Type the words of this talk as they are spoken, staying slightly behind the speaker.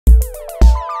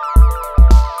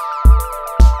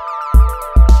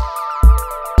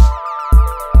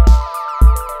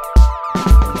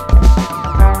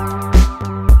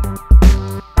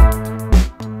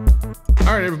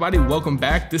everybody. Welcome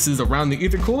back. This is Around the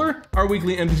Aether Cooler, our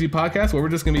weekly MTG podcast where we're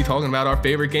just going to be talking about our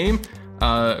favorite game.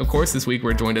 Of course, this week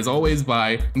we're joined as always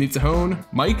by Nitzahone,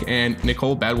 Mike, and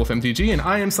Nicole, Bad Wolf MTG, and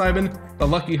I am Simon, the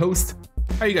lucky host.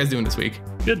 How are you guys doing this week?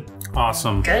 Good.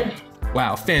 Awesome. Good.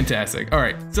 Wow, fantastic. All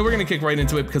right, so we're going to kick right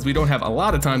into it because we don't have a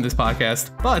lot of time this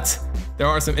podcast, but there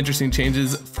are some interesting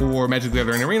changes for Magic the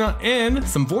Gathering Arena and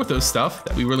some Vorthos stuff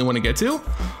that we really want to get to.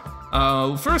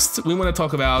 First, we want to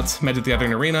talk about Magic the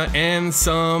Gathering Arena and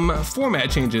some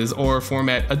format changes or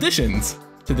format additions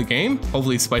to the game.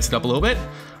 Hopefully spice it up a little bit.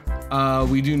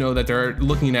 We do know that they're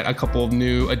looking at a couple of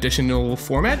new additional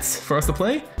formats for us to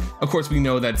play. Of course, we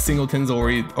know that Singleton's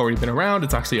already been around.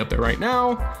 It's actually up there right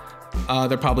now.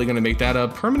 They're probably going to make that a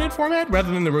permanent format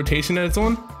rather than the rotation that it's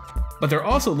on. But they're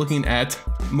also looking at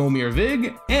Momir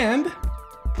Vig and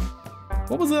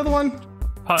what was the other one?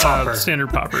 Standard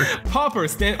Pauper. Pauper.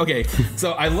 Okay,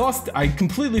 so I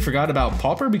completely forgot about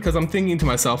Pauper because I'm thinking to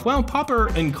myself, well,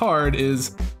 Pauper in card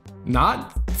is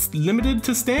not limited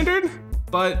to standard,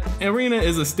 but Arena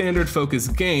is a standard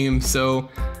focused game, so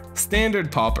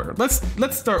standard Pauper. Let's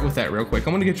start with that real quick. I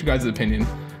want to get you guys' opinion.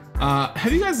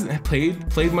 Have you guys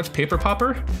played much Paper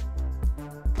Pauper?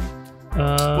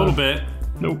 A little bit.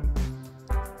 Nope.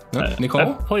 No?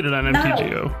 Nicole? I played it on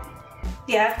MTGO. No.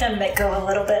 Yeah, I've done Mitgo a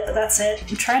little bit, but that's it.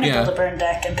 I'm trying to build a burn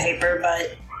deck in Paper,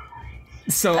 but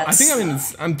so I think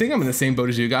I'm in the same boat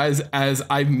as you guys, as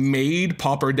I've made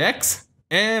Pauper decks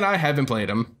and I haven't played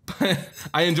them.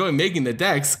 I enjoy making the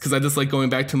decks because I just like going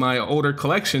back to my older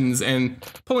collections and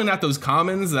pulling out those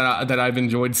commons that I've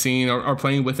enjoyed seeing or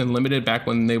playing with in Limited back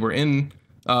when they were in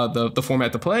the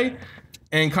format to play,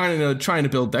 and kind of trying to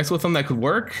build decks with them that could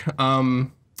work.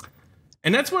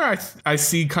 And that's where I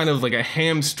see kind of like a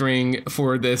hamstring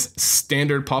for this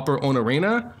standard Pauper on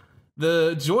Arena.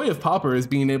 The joy of Pauper is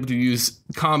being able to use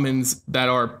commons that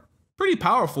are pretty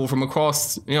powerful from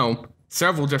across,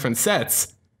 several different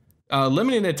sets.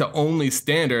 Limiting it to only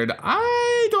standard,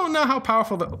 I don't know how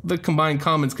powerful the combined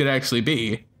commons could actually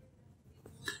be.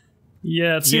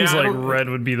 Yeah, it seems like red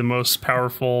would be the most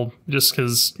powerful just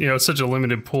because, it's such a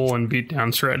limited pool and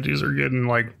beatdown strategies are good in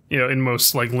in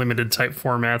most limited type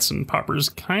formats, and Pauper's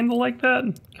kind of like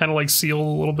that, kind of like Seal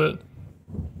a little bit.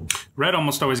 Red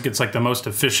almost always gets the most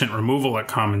efficient removal at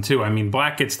common too. I mean,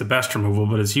 black gets the best removal,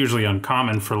 but it's usually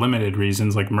uncommon for limited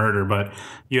reasons like murder, but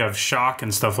you have shock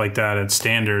and stuff like that at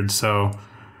standard, so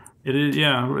it is,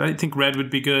 I think red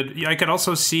would be good. I could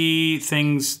also see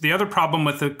things. The other problem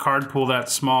with the card pool that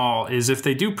small is if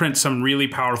they do print some really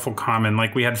powerful common,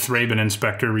 like we had Thraben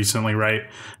Inspector recently, right?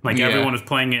 Everyone was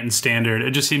playing it in standard. It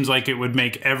just seems like it would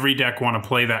make every deck want to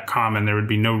play that common. There would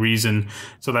be no reason.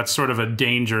 So that's sort of a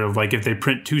danger of if they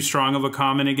print too strong of a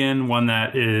common again, one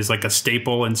that is like a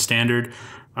staple in standard,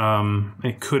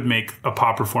 it could make a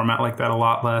Pauper format like that a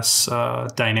lot less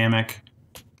dynamic.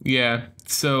 Yeah.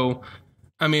 So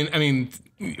I mean,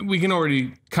 we can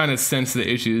already kind of sense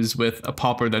the issues with a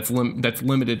Pauper that's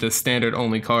limited to standard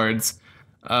only cards.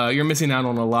 You're missing out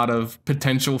on a lot of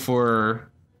potential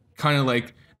for kind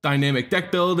of dynamic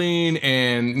deck building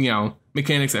and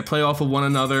mechanics that play off of one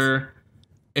another.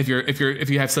 If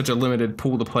you have such a limited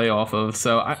pool to play off of,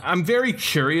 so I'm very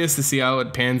curious to see how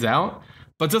it pans out.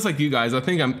 But just like you guys, I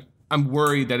think I'm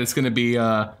worried that it's going to be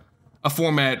a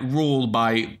format ruled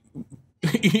by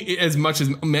as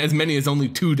many as only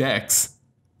 2 decks.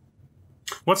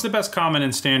 What's the best common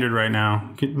in standard right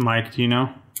now, Mike? Do you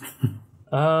know?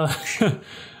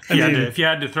 If you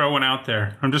had to throw one out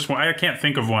there, I can't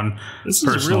think of one. This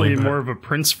is really more of a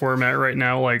Prince format right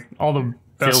now. All the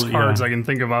best cards I can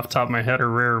think of off the top of my head are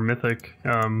rare or mythic.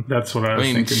 That's what I was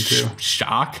thinking too.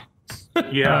 Shock.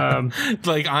 Yeah.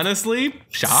 honestly,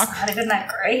 shock. It's not even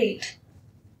that great.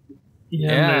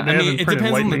 Yeah, it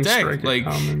depends on the deck.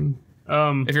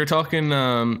 If you're talking,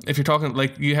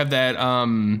 you have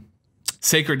that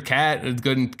Sacred Cat,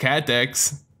 good in cat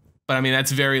decks, but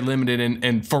that's very limited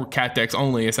and for cat decks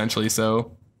only, essentially.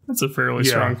 So that's a fairly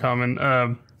strong common.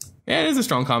 It is a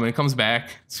strong common. It comes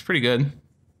back. It's pretty good.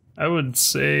 I would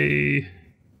say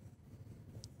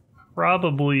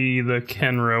probably the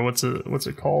Kenra. What's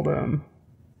it called?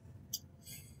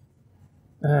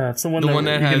 It's the one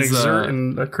that has, can exert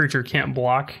and a creature can't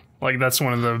block. That's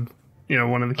one of the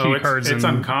key cards. It's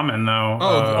uncommon though.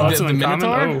 The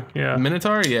Minotaur? Oh, yeah.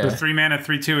 Minotaur, yeah. The 3 mana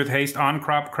 3/2 with haste on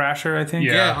crop crasher, I think.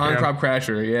 Yeah, on crop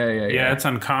crasher. Yeah, it's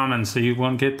uncommon, so you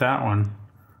won't get that one.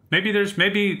 Maybe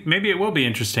it will be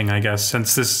interesting, I guess,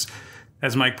 since this,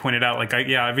 as Mike pointed out,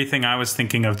 everything I was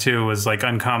thinking of too was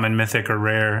uncommon, mythic, or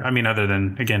rare. Other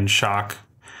than again shock.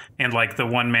 And the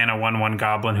 1 mana 1/1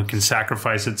 goblin who can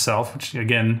sacrifice itself, which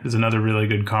again is another really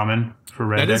good common for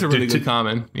red. That is a really good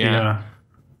common. Yeah.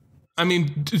 I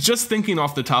mean, just thinking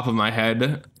off the top of my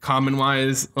head, common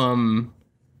wise,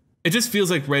 it just feels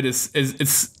like red is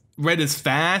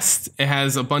fast. It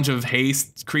has a bunch of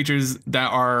haste creatures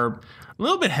that are a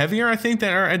little bit heavier, I think,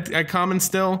 that are at common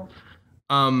still.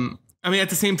 I mean, at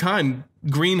the same time,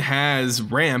 green has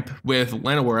ramp with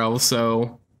Llanowar Elves,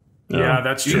 so yeah,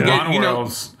 that's true. Llanowar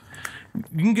Elves.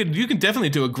 You can definitely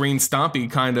do a green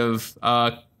stompy kind of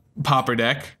popper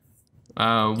deck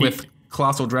with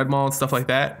Colossal Dreadmaw and stuff like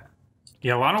that.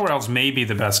 Yeah, Llanowar Elves may be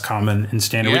the best common in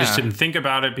Standard. Yeah. We just didn't think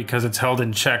about it because it's held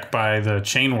in check by the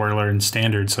Chain Whirler in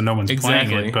Standard, so no one's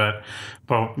playing it.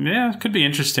 But yeah, it could be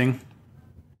interesting.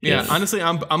 Yeah, honestly,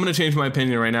 I'm gonna change my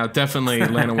opinion right now. Definitely,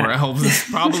 Llanowar Elves is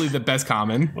probably the best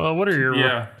common. Well, what are your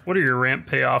ramp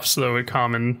payoffs though at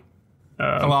common?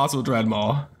 Colossal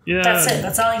Dreadmaw. Yeah, that's it.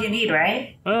 That's all you need,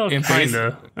 right? Well,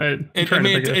 kinda.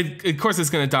 Of course,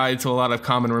 it's gonna die to a lot of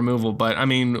common removal, but I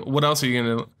mean, what else are you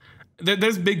gonna?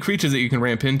 There's big creatures that you can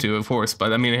ramp into, of course,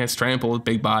 but I mean, it has trample,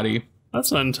 big body.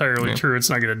 That's not entirely true. It's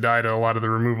not going to die to a lot of the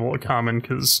removal at common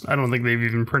because I don't think they've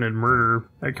even printed murder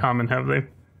at common, have they?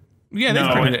 Yeah, they've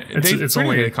printed it. It's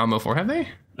only a combo for, have they?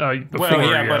 But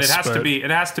it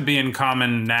has to be in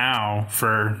common now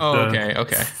for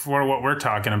for what we're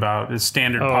talking about. Is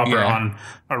standard popper on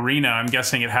Arena. I'm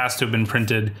guessing it has to have been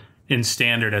printed in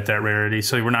standard at that rarity,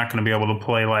 so we're not going to be able to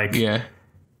play like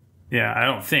I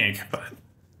don't think, but.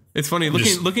 It's funny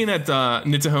looking at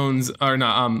Nitahon's or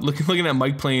not looking at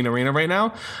Mike playing Arena right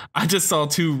now. I just saw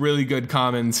two really good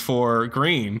commons for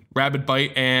green, Rabid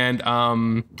Bite and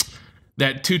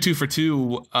that 2/2 for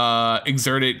 2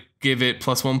 exert it, give it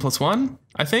 +1/+1,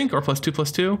 I think, or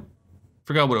 +2/+2.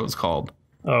 Forgot what it was called.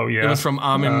 Oh yeah, it was from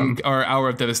Amen or Hour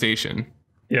of Devastation.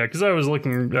 Yeah, because I was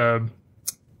looking.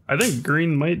 I think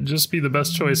green might just be the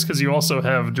best choice because you also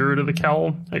have Druid of the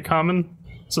Cowl at common.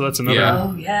 So that's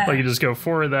another. Like you just go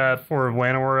 4 of that, 4 of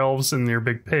Llanowar Elves, and your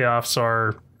big payoffs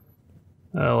are,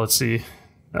 let's see,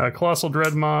 Colossal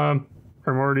Dreadmaw,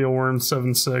 Primordial Worm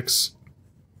 7/6,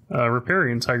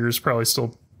 Riparian Tiger is probably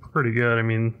still pretty good. I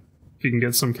mean, if you can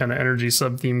get some kind of energy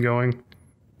sub theme going.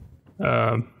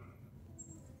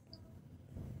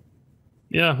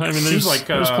 Yeah, I mean, there's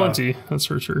plenty, that's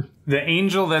for sure. The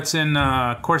Angel that's in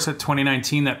Core Set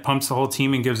 2019 that pumps the whole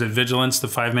team and gives it Vigilance, the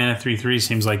 5-mana 3/3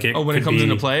 seems like it. Oh, when it comes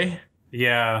into play?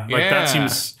 Yeah, like that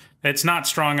seems. It's not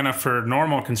strong enough for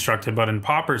normal constructed, but in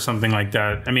Pauper, something like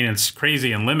that. I mean, it's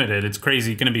crazy and limited. It's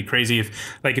crazy, going to be crazy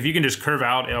if you can just curve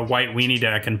out a white weenie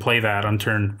deck and play that on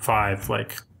turn 5,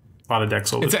 like. A lot of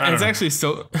decks will. It's actually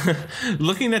so.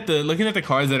 looking at the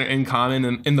cards that are in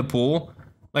common in the pool.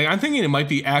 Like, I'm thinking it might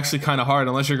be actually kind of hard,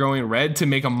 unless you're going red, to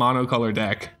make a monocolor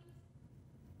deck.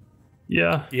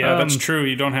 Yeah. Yeah, that's true.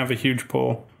 You don't have a huge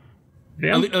pull.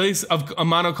 At least a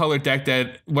monocolor deck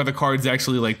where the cards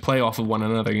actually, like, play off of one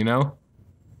another, you know?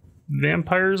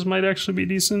 Vampires might actually be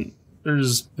decent.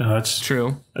 There's that's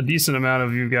true. A decent amount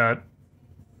of you've got...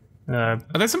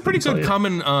 there's some pretty good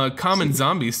common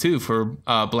zombies, too, for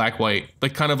black-white.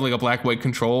 Like, kind of like a black-white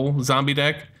control zombie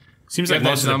deck. Seems like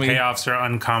most of the payoffs are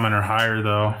uncommon or higher,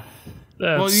 though.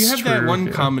 Well, you have that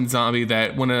one common zombie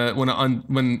that when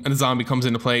a zombie comes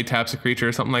into play, taps a creature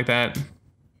or something like that.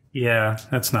 Yeah,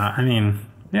 that's not. I mean,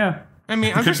 yeah. I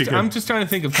mean, I'm just trying to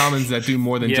think of commons that do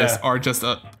more than just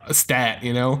a stat,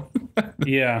 you know?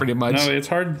 Yeah, pretty much. No, it's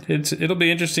hard. It'll be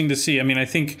interesting to see. I mean, I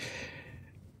think.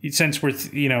 Since we're,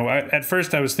 at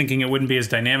first I was thinking it wouldn't be as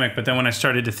dynamic, but then when I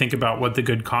started to think about what the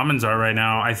good commons are right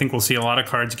now, I think we'll see a lot of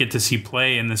cards get to see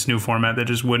play in this new format that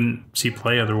just wouldn't see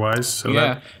play otherwise. So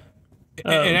yeah,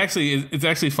 it's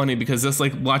actually funny because just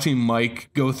like watching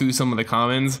Mike go through some of the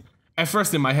commons. At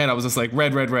first in my head I was just like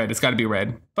red. It's got to be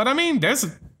red, but I mean there's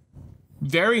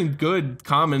very good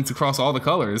commons across all the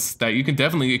colors that you can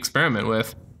definitely experiment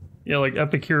with. Yeah, like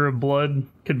Epicure of Blood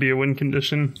could be a win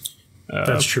condition.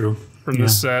 That's true. From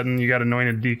this set, and you got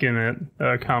Anointed Deacon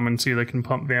at common too that can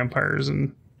pump vampires,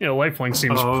 and Lifelink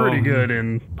seems pretty good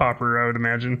in Pauper, I would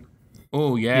imagine.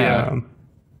 Oh yeah.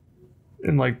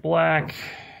 And like black,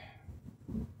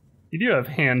 you do have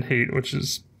Hand Hate, which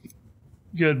is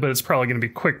good, but it's probably going to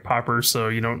be quick Pauper, so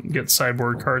you don't get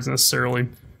sideboard cards necessarily.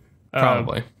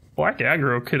 Probably. Black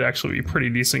aggro could actually be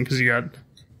pretty decent because you got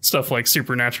stuff like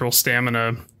Supernatural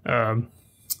Stamina and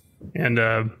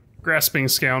Grasping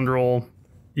Scoundrel.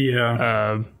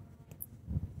 Yeah.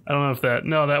 I don't know if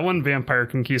that one Vampire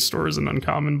Conquistador is an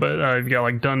uncommon, but you've got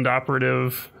like Dund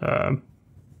Operative,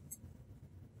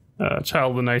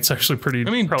 Child of the Night's actually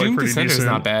Doom Descender is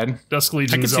not bad. Dusk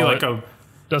Legion Zealot.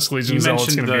 Dusk Legion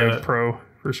Zealot's going to be a pro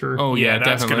for sure. Oh yeah,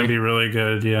 that's definitely. going to be really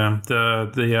good. Yeah,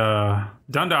 the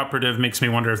Dund Operative makes me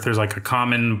wonder if there's like a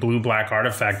common blue-black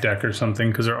artifact deck or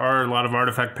something, because there are a lot of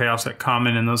artifact payoffs at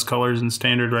common in those colors in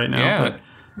Standard right now. Yeah,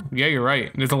 yeah, you're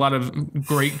right. There's a lot of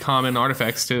great common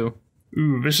artifacts too.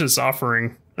 Ooh, Vicious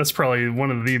Offering. That's probably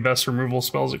one of the best removal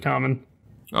spells at common.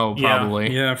 Oh,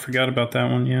 probably. Yeah, I forgot about that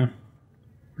one. Yeah,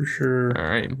 for sure. All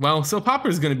right. Well, so Popper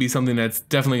is going to be something that's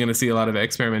definitely going to see a lot of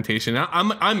experimentation.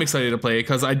 I'm excited to play it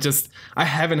because I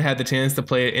haven't had the chance to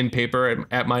play it in paper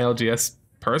at my LGS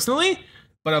personally,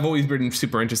 but I've always been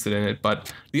super interested in it.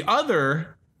 But the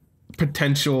other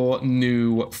potential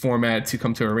new format to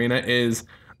come to Arena is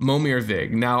Momir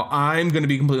Vig. Now, I'm going to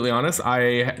be completely honest.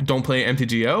 I don't play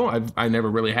MTGO. I never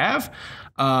really have.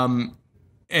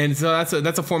 And so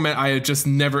that's a format I have just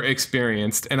never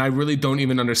experienced, and I really don't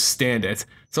even understand it.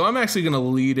 So I'm actually going to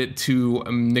lead it to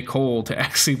Nicole to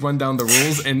actually run down the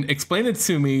rules and explain it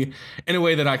to me in a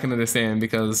way that I can understand,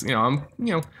 because I'm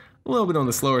a little bit on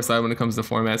the slower side when it comes to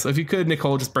format. So if you could,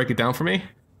 Nicole, just break it down for me.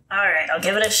 All right, I'll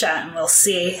give it a shot, and we'll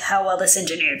see how well this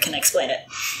engineer can explain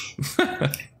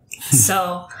it.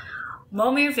 So,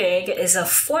 Momir Vig is a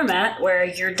format where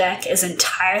your deck is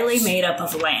entirely made up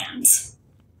of lands.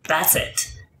 That's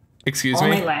it. Excuse me?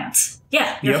 Only lands.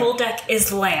 Yeah, your whole deck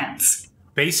is lands.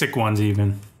 Basic ones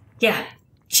even. Yeah,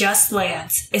 just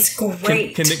lands. It's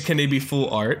great. Can they be full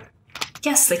art?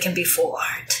 Yes, they can be full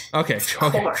art. Okay.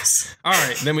 Of course. All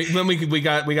right, then we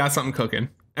got something cooking.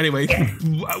 Anyway,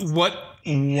 what?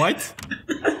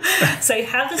 So you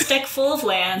have this deck full of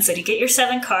lands, and you get your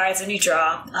 7 cards, and you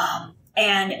draw.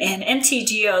 And in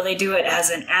MTGO, they do it as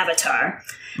an avatar.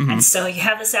 Mm-hmm. And so you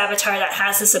have this avatar that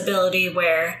has this ability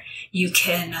where you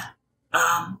can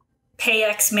pay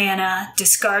X mana,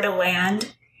 discard a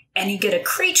land, and you get a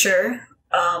creature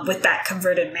with that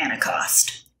converted mana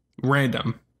cost.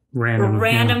 Random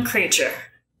Creature.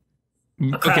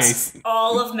 Across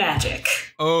all of Magic.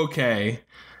 Okay.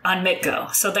 On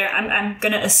MitGo. So I'm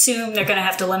going to assume they're going to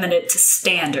have to limit it to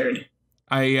Standard.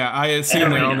 I assume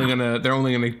they're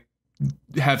only gonna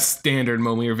have Standard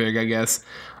Momir Vig, I guess.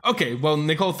 Okay, well,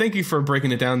 Nicole, thank you for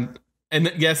breaking it down.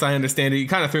 And yes, I understand it. You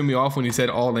kind of threw me off when you said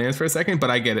all lands for a second, but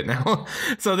I get it now.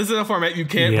 So this is a format you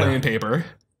can't play in paper.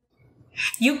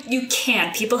 You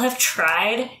can. People have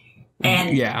tried,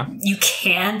 and you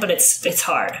can, but it's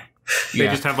hard. They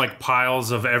just have like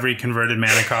piles of every converted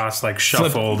mana cost like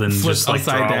shuffled and just like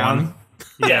upside down. One.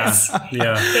 Yeah,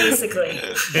 yeah. Basically,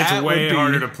 it's way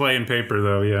harder to play in paper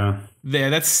though. Yeah. Yeah,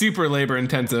 that's super labor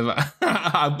intensive.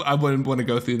 I wouldn't want to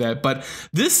go through that, but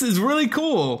this is really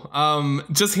cool.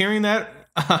 Just hearing that,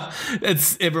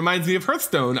 it reminds me of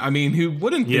Hearthstone. I mean, who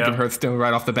wouldn't think of Hearthstone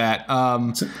right off the bat?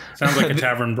 Sounds like a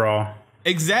tavern brawl.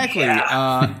 Exactly.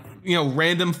 Yeah.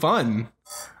 Random fun.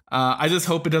 I just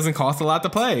hope it doesn't cost a lot to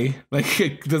play. Like,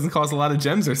 it doesn't cost a lot of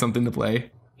gems or something to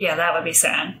play. Yeah, that would be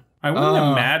sad. I wouldn't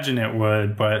imagine it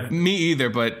would, but me either.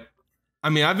 But I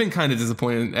mean, I've been kind of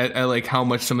disappointed at like how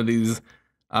much some of these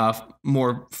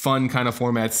more fun kind of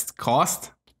formats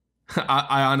cost.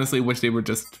 I honestly wish they were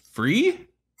just free.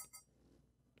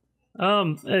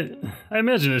 I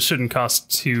imagine it shouldn't cost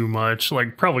too much.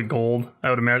 Like probably gold, I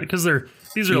would imagine, because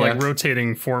these are like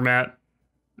rotating format.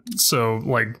 So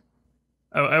like,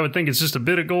 I would think it's just a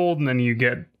bit of gold, and then you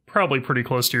get probably pretty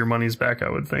close to your money's back.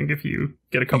 I would think if you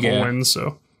get a couple wins.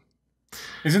 So.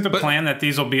 Isn't the plan that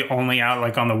these will be only out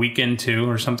like on the weekend too,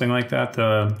 or something like that?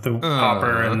 The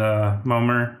Popper and the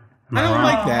Momer. I don't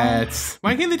like that.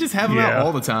 Why can't they just have them out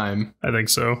all the time? I think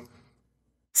so.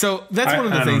 So that's one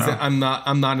of the things that I'm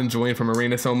not enjoying from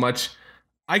Arena so much.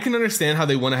 I can understand how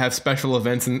they want to have special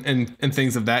events and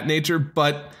things of that nature,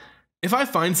 but if I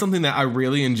find something that I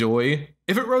really enjoy,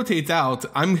 if it rotates out,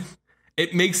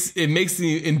 it makes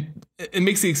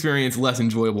the experience less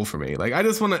enjoyable for me. Like, I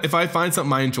just want to, if I find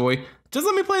something I enjoy, just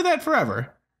let me play that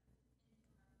forever.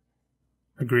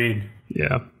 Agreed.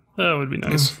 Yeah, that would be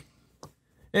nice.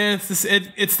 And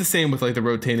it's the same with like the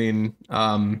rotating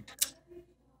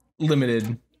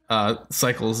limited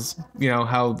cycles.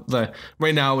 How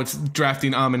right now it's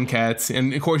drafting Amonkhet,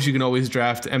 and of course you can always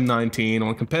draft M19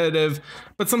 on competitive,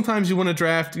 but sometimes you want to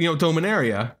draft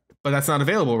Dominaria. But that's not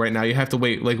available right now. You have to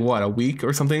wait, like, what, a week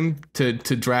or something to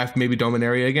draft maybe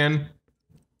Dominaria again?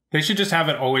 They should just have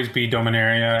it always be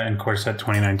Dominaria and Corset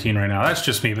 2019 right now. That's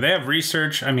just me. But they have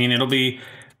research. I mean,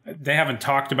 they haven't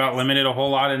talked about Limited a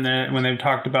whole lot when they've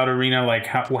talked about Arena, like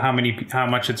how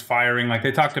much it's firing. Like,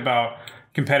 they talked about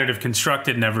competitive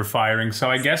Constructed never firing. So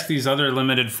I guess these other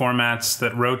limited formats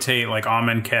that rotate, like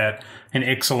Amonkhet and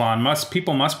Ixalan,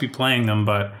 people must be playing them,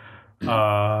 but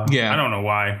I don't know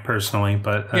why personally,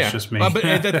 but that's just me. But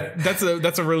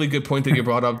that's a really good point that you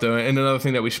brought up, though, and another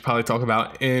thing that we should probably talk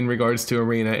about in regards to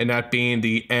Arena, and that being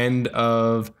the end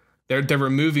of they're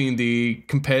removing the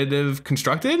competitive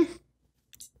constructed.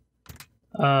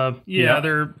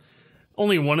 They're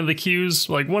only one of the queues.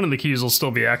 Like one of the queues will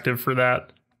still be active for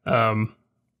that,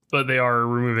 but they are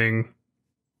removing,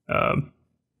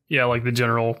 like the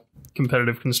general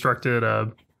competitive constructed.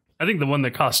 I think the one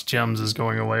that costs gems is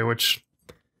going away, which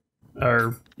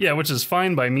is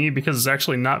fine by me because it's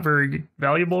actually not very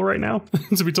valuable right now,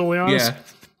 to be totally honest.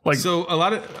 Yeah. So a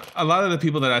lot of the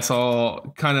people that I saw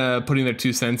kind of putting their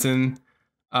 2 cents in.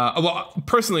 Well,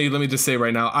 personally, let me just say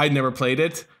right now, I never played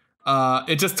it.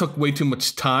 It just took way too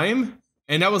much time,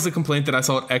 and that was a complaint that I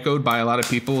saw echoed by a lot of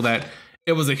people, that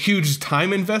it was a huge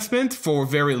time investment for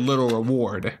very little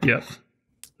reward. Yep,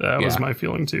 that was my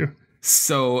feeling too.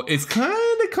 So it's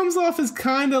kind of comes off as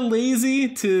kind of lazy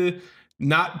to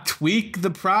not tweak the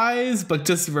prize, but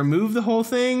just remove the whole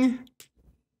thing.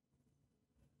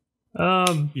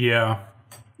 I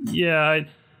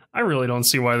really don't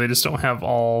see why they just don't have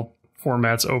all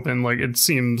formats open. Like, it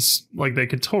seems like they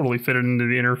could totally fit it into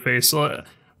the interface. So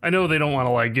I know they don't want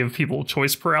to like give people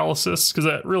choice paralysis, because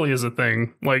that really is a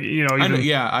thing. Like,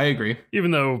 I agree. Even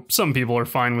though some people are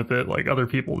fine with it, like other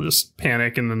people just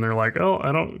panic and then they're like, "Oh,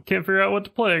 can't figure out what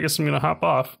to play. I guess I'm gonna hop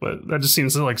off." But that just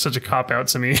seems like such a cop out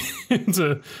to me.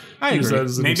 I agree.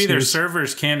 Maybe their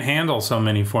servers can't handle so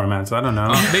many formats. I don't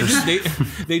know.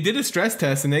 They did a stress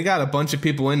test and they got a bunch of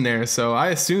people in there, so I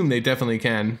assume they definitely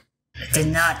can. It did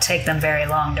not take them very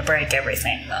long to break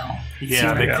everything, though.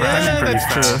 Yeah, they crashed pretty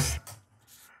fast.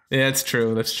 Yeah, that's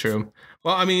true. That's true.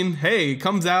 Well, I mean, hey, it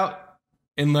comes out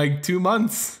in like 2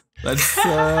 months. That's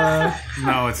no.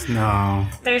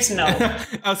 There's no.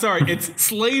 Oh, sorry. It's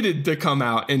slated to come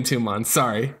out in 2 months.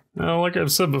 Sorry. Well, like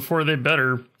I've said before, they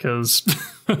better, because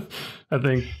I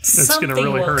think it's going to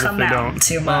really hurt if they don't. In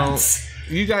 2 months.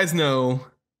 Well, you guys know,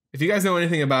 if you guys know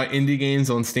anything about indie games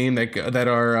on Steam that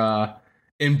are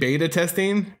in beta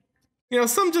testing,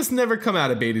 some just never come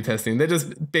out of beta testing. They're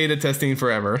just beta testing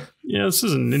forever. Yeah, this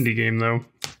is an indie game, though.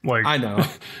 Like, I know.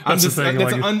 It's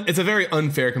a very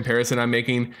unfair comparison I'm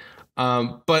making.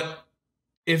 But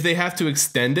if they have to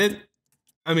extend it,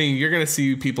 I mean, you're going to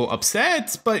see people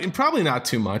upset, but probably not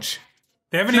too much.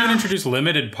 They haven't even introduced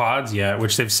limited pods yet,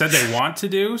 which they've said they want to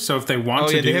do. So if they want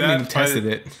to do that, they haven't even tested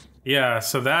it. Yeah,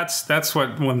 so that's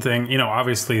what one thing,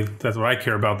 obviously that's what I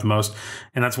care about the most.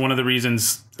 And that's one of the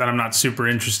reasons that I'm not super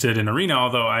interested in Arena,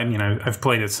 although I mean, I've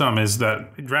played it some, is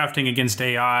that drafting against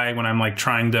AI when I'm like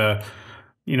trying to,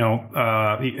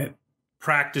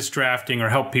 practice drafting or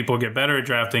help people get better at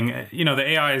drafting, the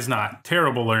AI is not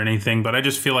terrible or anything, but I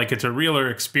just feel like it's a realer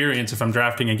experience if I'm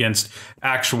drafting against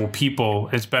actual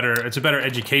people. It's a better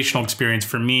educational experience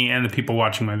for me and the people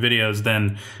watching my videos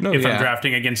than I'm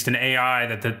drafting against an AI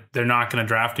that they're not going to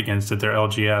draft against at their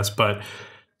LGS. But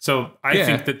so I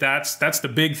think that's the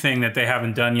big thing that they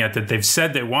haven't done yet, that they've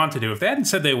said they want to do. If they hadn't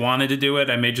said they wanted to do it,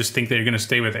 I may just think they're going to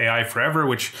stay with AI forever,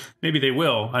 which maybe they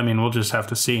will. I mean, we'll just have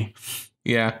to see.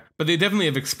 Yeah, but they definitely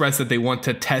have expressed that they want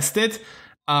to test it.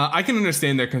 I can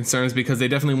understand their concerns, because they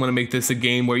definitely want to make this a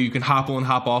game where you can hop on,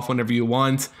 hop off whenever you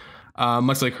want,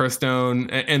 much like Hearthstone,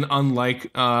 and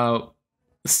unlike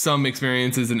some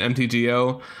experiences in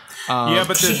MTGO.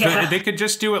 But they could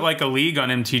just do it like a league on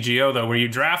MTGO, though, where you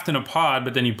draft in a pod,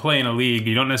 but then you play in a league.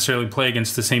 You don't necessarily play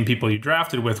against the same people you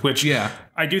drafted with, which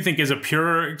I do think is a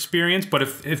pure experience. But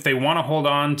if they want to hold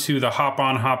on to the hop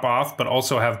on, hop off, but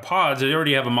also have pods, they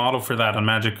already have a model for that on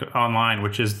Magic Online,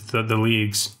 which is the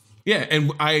leagues. Yeah,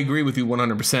 and I agree with you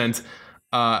 100%.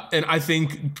 And I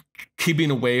think keeping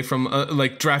away from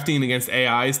like drafting against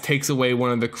AIs takes away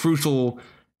one of the crucial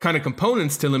kind of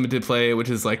components to limited play, which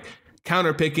is like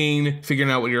counter picking, figuring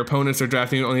out what your opponents are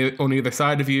drafting on the other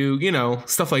side of you,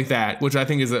 stuff like that, which I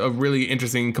think is a really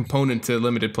interesting component to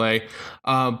limited play.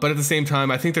 But at the same time,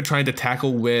 I think they're trying to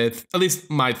tackle with, at least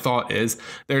my thought is,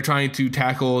 they're trying to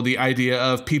tackle the idea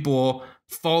of people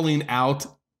falling out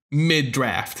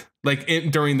mid-draft, like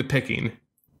during the picking.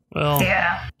 Well,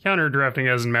 counter drafting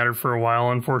hasn't mattered for a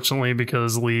while, unfortunately,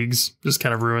 because leagues just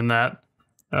kind of ruined that.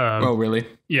 Oh, really?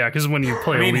 Yeah, because when you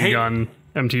play a league on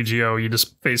MTGO, you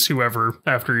just face whoever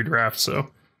after you draft. So,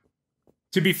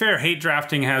 to be fair, hate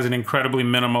drafting has an incredibly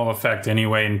minimal effect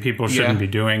anyway, and people shouldn't be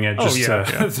doing it. Just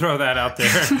to throw that out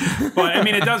there. But I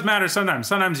mean, it does matter sometimes.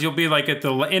 Sometimes you'll be like at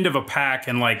the end of a pack,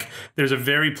 and like there's a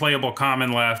very playable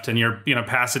common left, and you're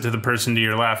pass it to the person to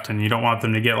your left, and you don't want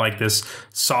them to get like this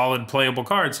solid playable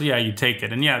card. So you take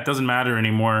it, and it doesn't matter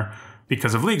anymore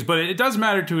because of leagues, but it does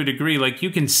matter to a degree. Like you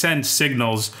can send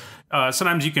signals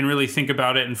sometimes you can really think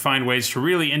about it and find ways to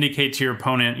really indicate to your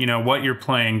opponent, what you're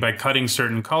playing by cutting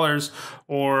certain colors,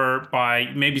 or by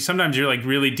maybe sometimes you're like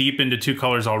really deep into two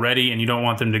colors already and you don't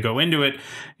want them to go into it.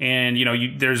 And,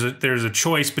 there's a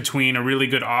choice between a really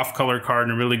good off color card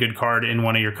and a really good card in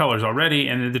one of your colors already.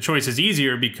 And the choice is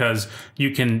easier because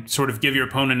you can sort of give your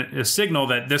opponent a signal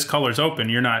that this color's open.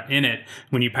 You're not in it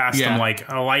when you pass them like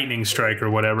a lightning strike or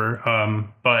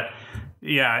whatever. But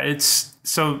yeah, it's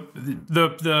so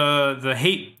the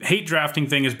hate drafting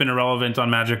thing has been irrelevant on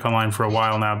Magic Online for a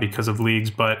while now because of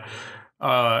leagues, but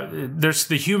there's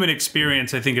the human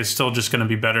experience. I think is still just going to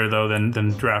be better though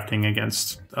than drafting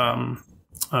against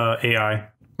AI.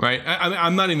 Right.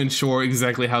 I'm not even sure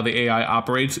exactly how the AI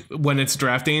operates when it's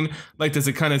drafting. Like, does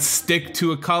it kind of stick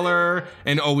to a color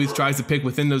and always tries to pick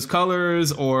within those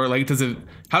colors, or like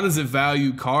how does it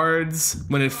value cards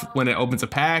when it opens a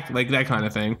pack, like that kind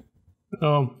of thing?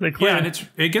 Oh, and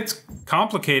it gets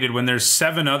complicated when there's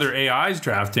 7 other AIs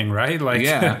drafting, right? Like,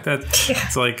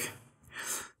 it's like.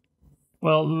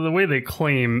 Well, the way they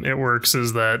claim it works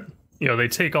is that they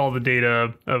take all the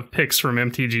data of picks from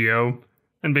MTGO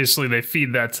and basically they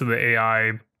feed that to the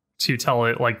AI to tell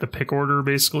it like the pick order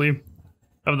basically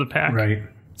of the pack. Right.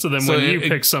 So then when you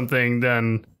pick something,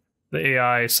 then the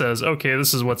AI says, okay,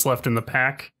 this is what's left in the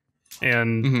pack,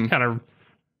 and kind of.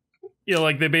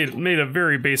 Like they made a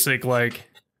very basic like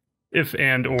if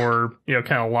and or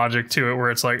kind of logic to it,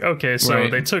 where it's like, okay, so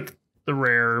they took the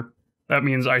rare, that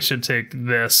means I should take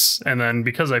this, and then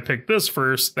because I picked this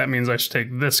first, that means I should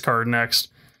take this card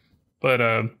next. But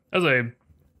as I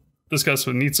discussed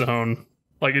with Nitsuhone,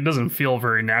 like it doesn't feel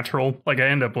very natural. Like I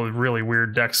end up with really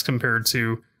weird decks compared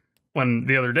to when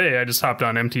the other day I just hopped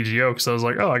on MTGO because I was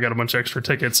like, oh, I got a bunch of extra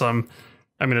tickets, I'm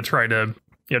gonna try to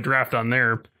draft on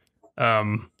there.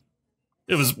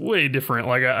 It was way different.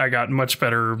 Like I got much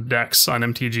better decks on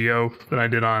MTGO than I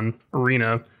did on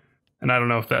Arena. And I don't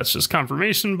know if that's just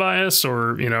confirmation bias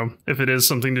or, if it is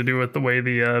something to do with the way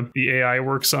the AI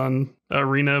works on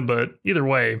Arena. But either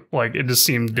way, like it just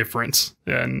seemed different.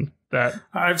 And that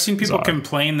I've seen people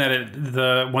complain that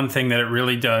the one thing that it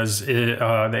really does,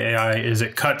 the AI, is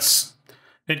it cuts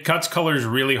colors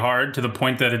really hard to the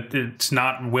point that it's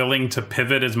not willing to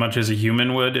pivot as much as a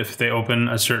human would if they open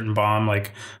a certain bomb.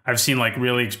 Like I've seen like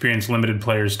really experienced limited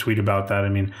players tweet about that. I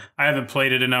mean, I haven't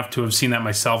played it enough to have seen that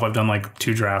myself. I've done like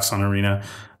 2 drafts on Arena.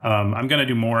 I'm going to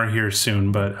do more here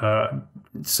soon, but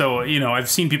so, I've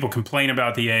seen people complain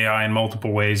about the AI in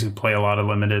multiple ways who play a lot of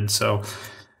limited. So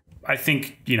I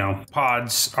think,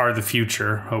 pods are the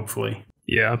future, hopefully.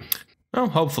 Yeah. Oh,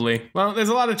 hopefully. Well, there's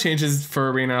a lot of changes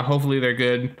for Arena. Hopefully they're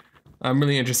good. I'm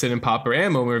really interested in Pauper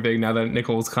and Moment Big now that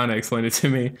Nicole's kind of explained it to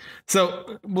me.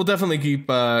 So we'll definitely keep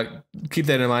that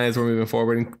in mind as we're moving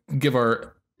forward and give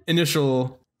our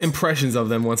initial impressions of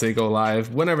them once they go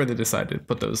live, whenever they decide to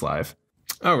put those live.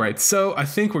 All right, so I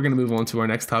think we're going to move on to our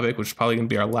next topic, which is probably going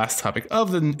to be our last topic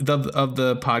of the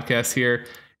podcast here,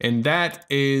 and that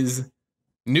is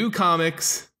new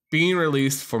comics being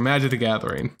released for Magic the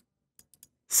Gathering.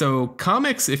 So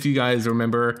comics, if you guys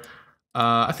remember,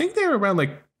 I think they were around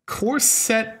like core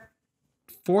set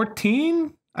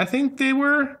 14. I think they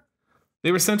were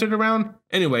centered around.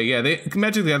 Anyway, yeah,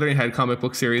 Magic the Gathering had comic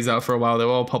book series out for a while. They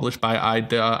were all published by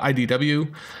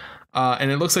IDW,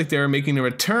 and it looks like they're making a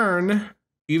return,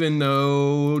 even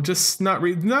though just not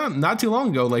too long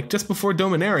ago, like just before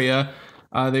Dominaria,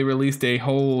 they released a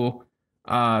whole.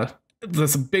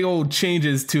 There's some big old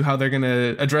changes to how they're going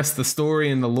to address the story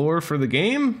and the lore for the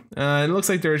game. It looks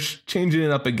like they're changing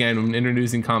it up again when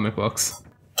introducing comic books.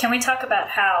 Can we talk about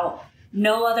how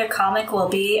no other comic will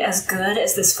be as good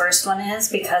as this first one is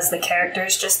because the character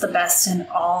is just the best in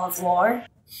all of lore?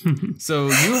 So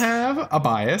you have a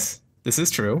bias. This is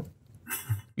true.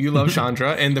 You love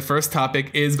Chandra, and the first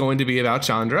topic is going to be about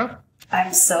Chandra.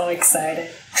 I'm so excited.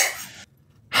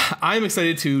 I'm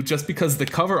excited too, just because the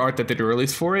cover art that they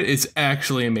released for it is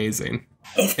actually amazing.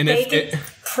 If they get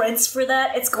prints for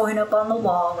that, it's going up on the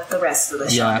wall with the rest of the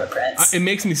Chandra prints. It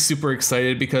makes me super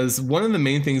excited because one of the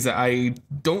main things that I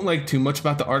don't like too much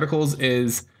about the articles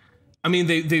is, I mean,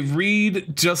 they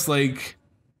read just like,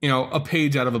 a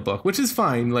page out of a book, which is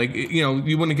fine. Like,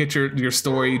 you want to get your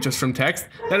story just from text.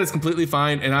 That is completely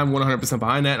fine, and I'm 100%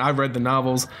 behind that. I've read the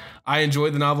novels. I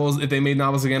enjoyed the novels. If they made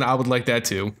novels again, I would like that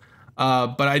too.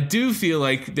 But I do feel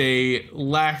like they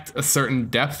lacked a certain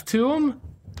depth to them.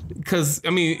 Because,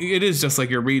 I mean, it is just like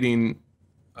you're reading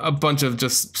a bunch of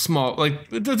just small, like,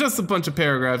 just a bunch of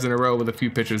paragraphs in a row with a few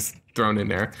pictures thrown in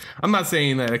there. I'm not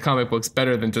saying that a comic book's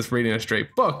better than just reading a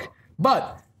straight book.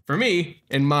 But for me,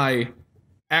 in my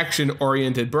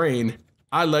action-oriented brain,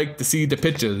 I like to see the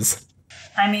pictures.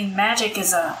 I mean, Magic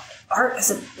is a art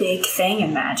is a big thing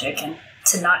in Magic, and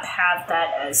to not have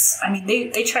that as, I mean,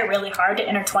 they try really hard to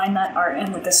intertwine that art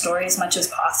in with the story as much as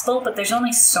possible, but there's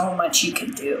only so much you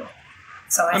can do.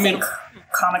 So I think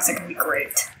comics are going to be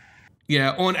great.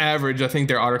 Yeah, on average, I think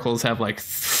their articles have like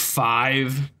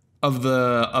 5 of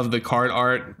the card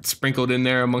art sprinkled in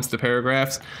there amongst the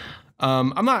paragraphs.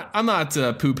 I'm not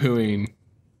poo-pooing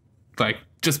like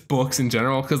just books in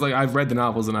general, because like I've read the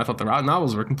novels and I thought the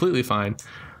novels were completely fine.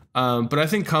 But I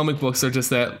think comic books are just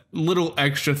that little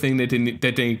extra thing that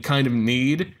they kind of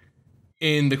need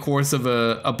in the course of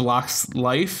a block's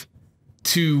life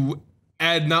to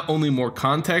add not only more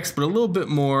context, but a little bit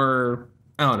more,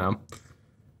 I don't know,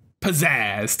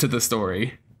 pizzazz to the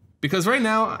story. Because right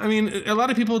now, I mean, a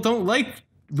lot of people don't like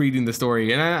reading the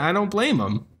story, and I don't blame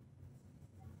them.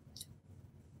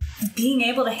 Being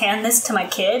able to hand this to my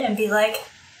kid and be like,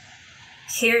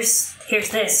 here's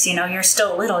this, you know, you're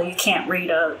still little, you can't read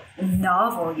a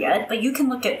novel yet, but you can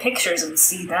look at pictures and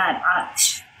see that.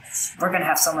 We're going to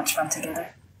have so much fun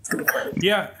together. It's going to be great.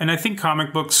 Yeah, and I think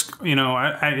comic books, you know,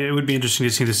 it would be interesting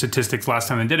to see the statistics last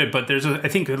time they did it, but there's, I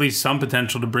think, at least some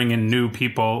potential to bring in new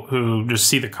people who just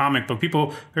see the comic book.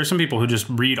 There's some people who just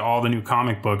read all the new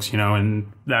comic books, you know,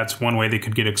 and that's one way they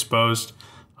could get exposed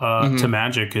to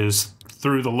Magic is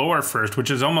through the lore first,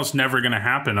 which is almost never going to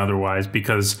happen otherwise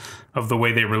because of the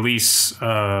way they release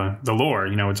the lore.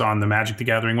 You know, it's on the Magic the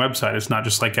Gathering website. It's not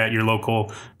just like at your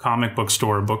local comic book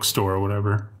store or bookstore or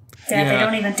whatever. Yeah, they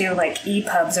don't even do like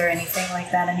EPUBs or anything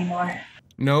like that anymore.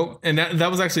 No, and that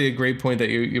was actually a great point that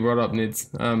you brought up,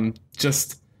 Nids.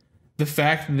 Just the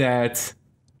fact that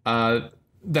a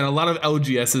lot of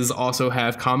LGSs also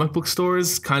have comic book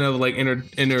stores kind of like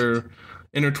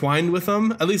intertwined with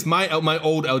them. At least my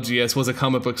old LGS was a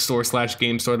comic book store /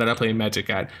 game store that I played Magic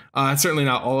at. Certainly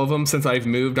not all of them. Since I've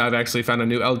moved, I've actually found a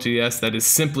new LGS that is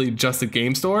simply just a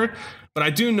game store. But I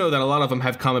do know that a lot of them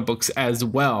have comic books as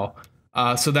well.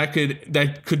 So that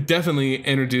could definitely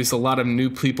introduce a lot of new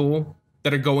people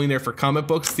that are going there for comic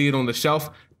books, see it on the shelf,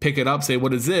 pick it up, say,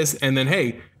 what is this? And then,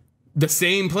 hey, the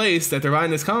same place that they're buying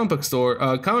this comic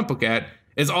book at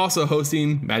is also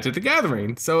hosting Magic the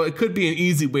Gathering. So it could be an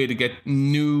easy way to get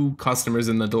new customers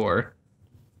in the door.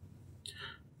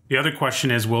 The other question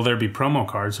is, will there be promo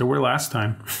cards? There were last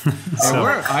time. There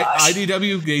were.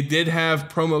 IDW, they did have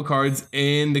promo cards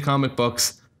in the comic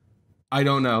books. I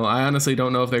don't know. I honestly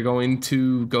don't know if they're going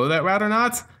to go that route or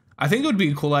not. I think it would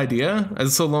be a cool idea,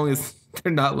 as so long as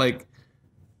they're not like,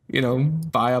 you know,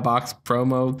 buy a box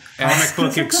promo. Comic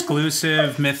book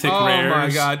exclusive, mythic rares. Oh my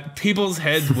god, people's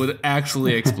heads would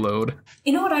actually explode.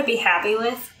 You know what I'd be happy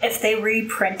with? If they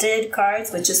reprinted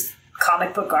cards with just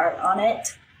comic book art on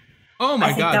it. Oh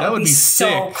my god, that would be so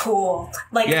sick. Cool.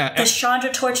 Like the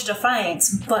Chandra Torch of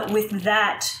Defiance, but with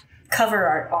that cover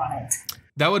art on it.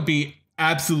 That would be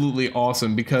absolutely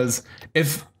awesome, because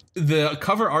if the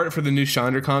cover art for the new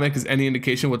Chandra comic is any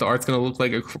indication what the art's going to look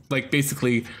like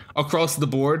basically across the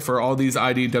board for all these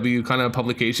IDW kind of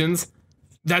publications,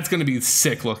 that's going to be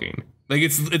sick looking. Like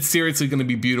it's seriously going to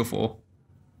be beautiful.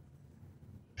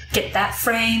 Get that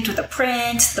framed with a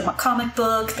print, the comic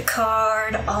book, the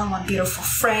card, all in one beautiful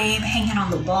frame, hanging on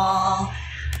the wall.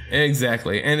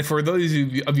 Exactly. And for those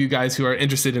of you guys who are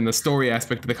interested in the story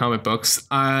aspect of the comic books,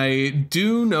 I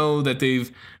do know that they've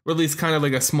released kind of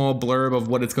like a small blurb of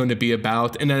what it's going to be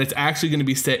about, and that it's actually going to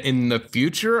be set in the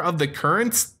future of the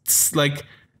current like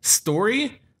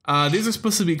story. These are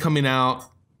supposed to be coming out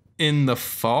in the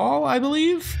fall, I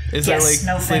believe. Is that like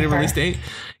November. Later release date?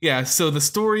 Yeah, so the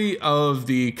story of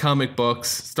the comic books,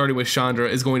 starting with Chandra,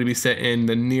 is going to be set in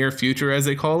the near future, as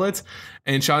they call it.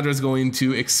 And Chandra is going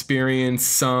to experience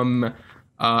some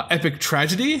epic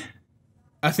tragedy,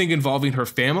 I think involving her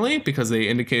family, because they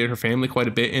indicated her family quite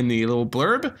a bit in the little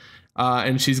blurb.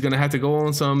 And she's going to have to go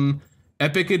on some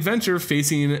epic adventure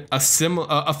facing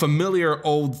a familiar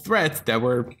old threat that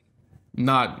we're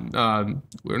not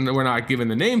given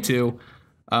the name to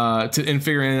and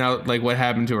figuring out like what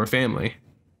happened to her family.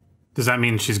 Does that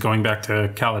mean she's going back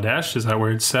to Kaladesh? Is that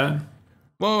where it's set?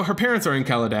 Well, her parents are in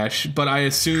Kaladesh, but I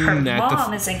assume her that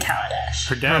mom is in Kaladesh.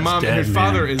 Her dad's her mom dead, and her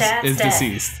father is dead.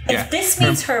 deceased. If this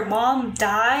means her mom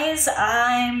dies,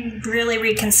 I'm really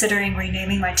reconsidering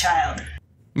renaming my child.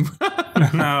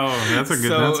 No, that's a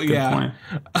good point.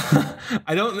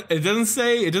 It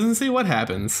doesn't say what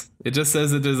happens. It just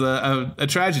says that there's a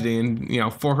tragedy, and you know,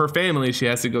 for her family, she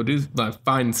has to go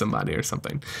find somebody or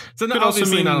something. So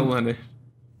obviously not a London.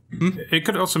 It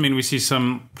could also mean we see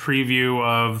some preview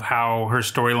of how her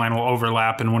storyline will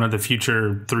overlap in one of the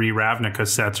future 3 Ravnica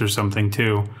sets or something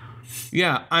too.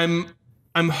 Yeah, I'm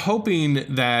hoping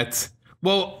that.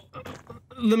 Well,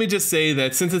 let me just say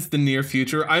that since it's the near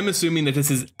future, I'm assuming that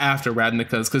this is after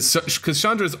Ravnica's, because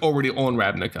Chandra's already on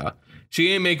Ravnica.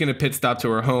 She ain't making a pit stop to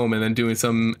her home and then doing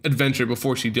some adventure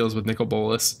before she deals with Nicol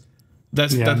Bolas.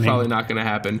 That's probably not going to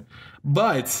happen.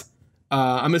 But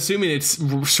I'm assuming it's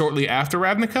shortly after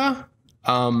Ravnica,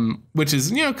 which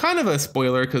is, kind of a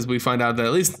spoiler because we find out that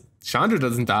at least Chandra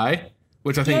doesn't die,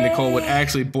 which I think Nicol would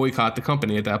actually boycott the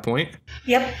company at that point.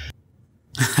 Yep.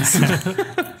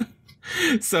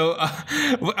 So,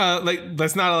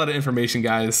 that's not a lot of information,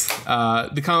 guys.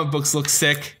 The comic books look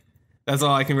sick. That's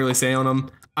all I can really say on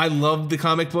them. I loved the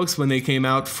comic books when they came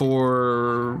out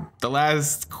for the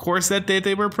last core set that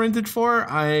they were printed for.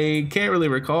 I can't really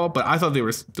recall, but I thought they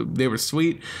were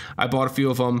sweet. I bought a few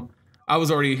of them. I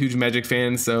was already a huge Magic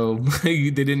fan, so they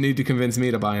didn't need to convince me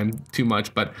to buy them too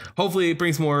much. But hopefully it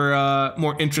brings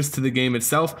more interest to the game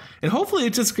itself, and hopefully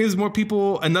it just gives more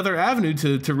people another avenue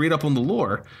to read up on the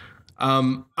lore.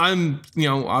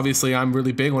 Obviously I'm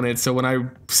really big on it. So when I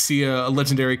see a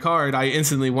legendary card, I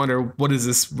instantly wonder, what is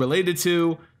this related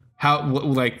to? I'm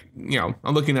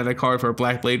looking at a card for a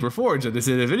Black Blade Reforged. I just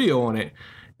did a video on it.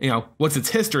 What's its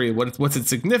history? What's its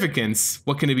significance?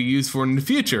 What can it be used for in the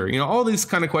future? All these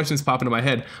kind of questions pop into my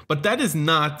head. But that is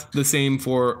not the same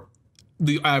for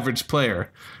the average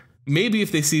player. Maybe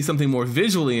if they see something more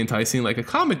visually enticing, like a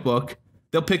comic book,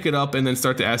 they'll pick it up and then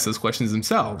start to ask those questions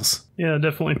themselves. Yeah,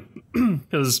 definitely.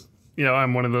 Because,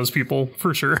 I'm one of those people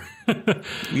for sure.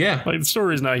 Yeah. The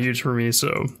story's not huge for me,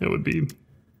 so it would be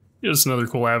just another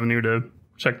cool avenue to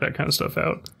check that kind of stuff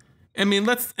out. I mean,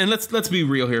 let's be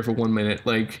real here for 1 minute.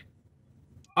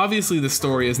 Obviously the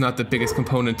story is not the biggest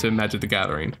component to Magic the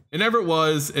Gathering. It never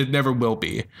was, it never will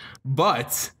be.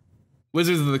 But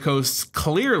Wizards of the Coast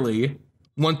clearly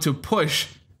want to push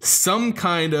some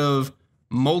kind of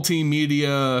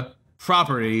multimedia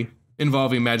property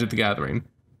involving Magic the Gathering.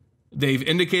 They've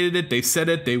indicated it, they've said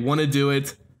it, they want to do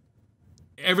it.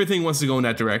 Everything wants to go in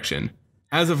that direction.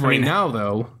 As of right now,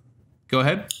 though, go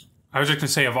ahead. I was just going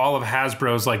to say, of all of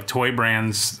Hasbro's toy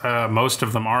brands, most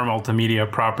of them are multimedia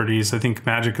properties. I think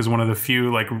Magic is one of the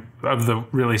few of the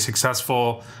really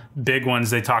successful big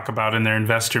ones they talk about in their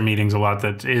investor meetings a lot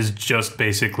that is just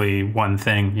basically one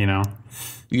thing,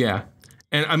 Yeah.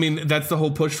 And I mean, that's the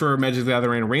whole push for Magic the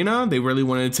Gathering Arena. They really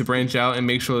wanted to branch out and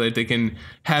make sure that they can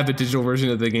have a digital version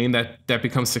of the game that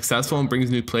becomes successful and brings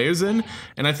new players in.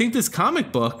 And I think this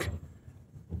comic book,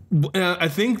 I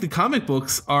think the comic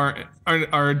books are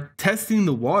testing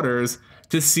the waters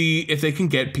to see if they can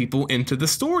get people into the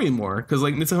story more. Because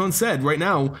like Nitsuhon said, right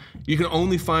now, you can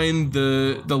only find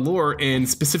the lore in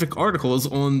specific articles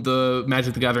on the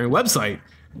Magic the Gathering website.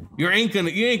 You ain't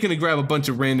gonna grab a bunch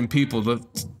of random people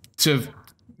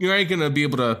you ain't gonna be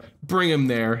able to bring them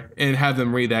there and have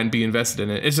them read that and be invested in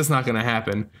it. It's just not gonna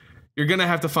happen. You're gonna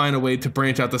have to find a way to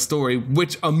branch out the story,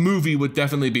 which a movie would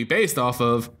definitely be based off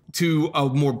of, to a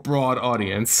more broad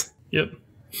audience. Yep.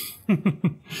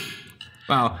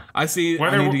 Wow, I see.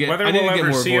 Whether we'll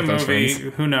ever see a movie,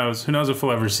 who knows? Who knows if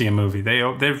we'll ever see a movie?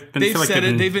 They've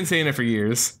been saying it for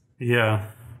years. Yeah.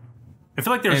 I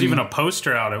feel like there was even a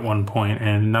poster out at one point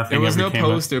and nothing. There was no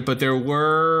poster, but there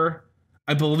were.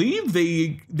 I believe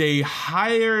they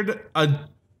hired a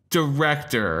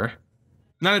director,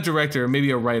 not a director,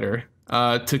 maybe a writer,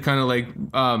 to kind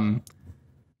of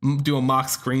do a mock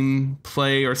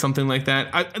screenplay or something like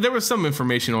that. There was some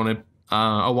information on it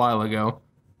a while ago.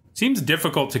 Seems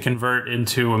difficult to convert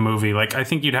into a movie. I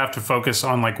think you'd have to focus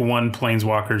on one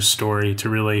Planeswalker's story to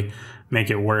really make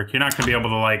it work. You're not going to be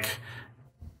able to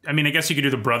I mean, I guess you could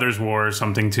do the Brothers War or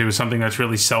something too, something that's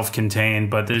really self-contained,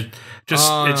 but there's just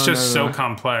it's just so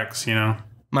complex,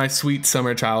 My sweet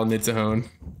summer child Nitsuhon.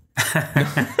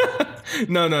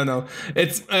 No.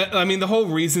 It's I mean, the whole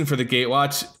reason for the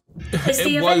Gatewatch is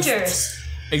the Avengers.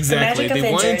 Exactly. The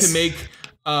they wanted to make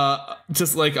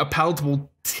just a palatable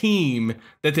team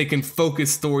that they can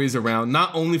focus stories around,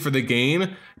 not only for the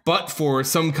game, but for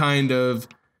some kind of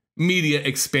media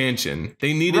expansion.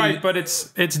 They needed but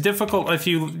it's difficult if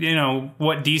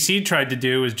what DC tried to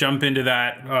do is jump into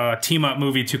that team up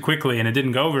movie too quickly and it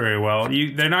didn't go very well.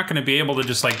 They're not going to be able to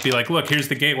just be look, here's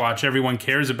the Gatewatch, everyone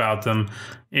cares about them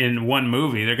in one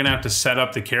movie. They're going to have to set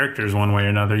up the characters one way or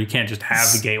another. You can't just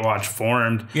have the Gatewatch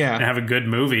formed and have a good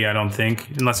movie, I don't think,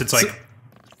 unless it's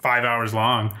 5 hours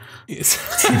long.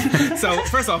 So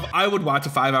first off, I would watch a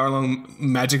 5 hour long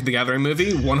Magic the Gathering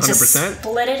movie 100%. Just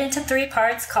split it into 3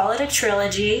 parts, call it a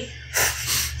trilogy.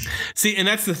 See, and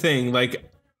that's the thing.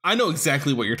 I know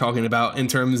exactly what you're talking about in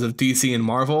terms of DC and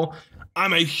Marvel.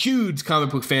 I'm a huge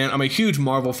comic book fan. I'm a huge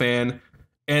Marvel fan.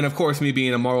 And of course, me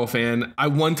being a Marvel fan, I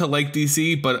want to like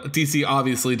DC, but DC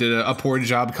obviously did a poor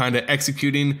job kind of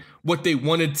executing what they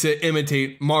wanted to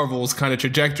imitate Marvel's kind of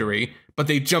trajectory, but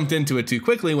they jumped into it too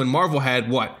quickly when Marvel had,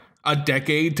 what, a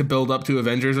decade to build up to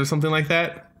Avengers or something like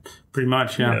that? Pretty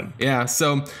much, yeah. Yeah,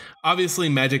 so obviously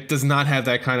Magic does not have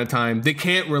that kind of time. They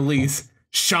can't release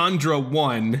Chandra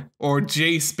 1 or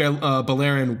Jace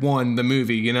Beleren 1, the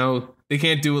movie, you know? They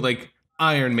can't do it like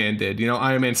Iron Man did. You know,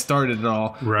 Iron Man started it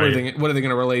all. Right. What are they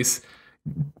going to release?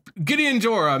 Gideon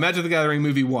Jorah, Magic the Gathering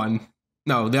movie 1.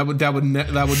 No, that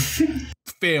would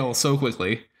fail so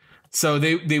quickly. So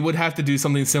they would have to do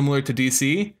something similar to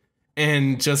DC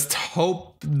and just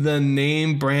hope the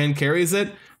name brand carries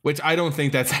it, which I don't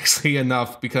think that's actually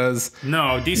enough because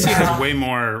no, DC has way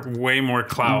more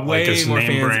clout, way like its more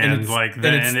name fans, brand, like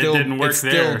that, and it didn't work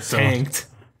there. Still tanked. So.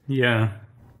 Yeah.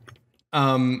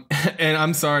 And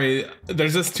I'm sorry,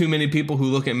 there's just too many people who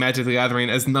look at Magic the Gathering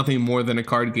as nothing more than a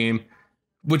card game,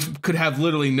 which could have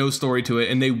literally no story to it,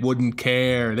 and they wouldn't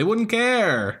care. They wouldn't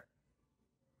care.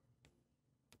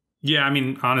 Yeah, I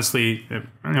mean, honestly,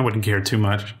 I wouldn't care too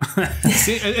much.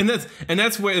 See, and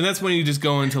that's when you just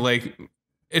go into like,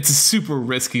 it's a super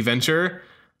risky venture.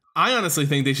 I honestly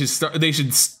think they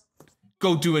should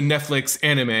go do a Netflix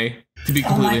anime. To be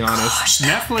completely honest,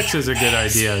 Netflix is a good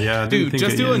idea. Yeah, dude,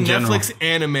 just do a Netflix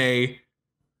anime.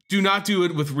 Do not do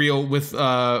it with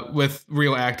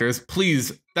real actors,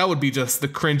 please. That would be just the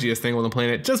cringiest thing on the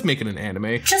planet. Just make it an anime.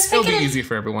 It'll be easy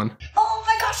for everyone. Oh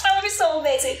my gosh, that would be so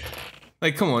amazing.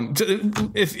 Like, come on.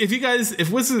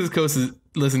 If Wizards of the Coast is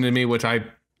listening to me, which I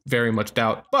very much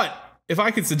doubt, but if I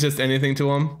could suggest anything to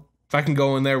them, if I can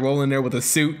go in there, roll in there with a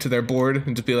suit to their board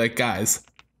and just be like, guys,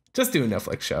 just do a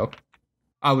Netflix show,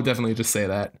 I would definitely just say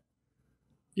that.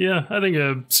 Yeah, I think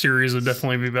a series would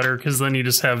definitely be better because then you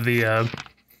just have the,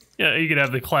 you could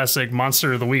have the classic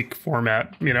Monster of the Week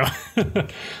format, you know,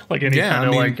 like any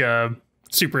kind of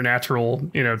supernatural,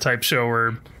 you know, type show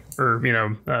or you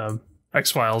know,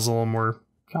 X-Files a little more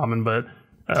common, but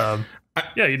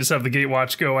you just have the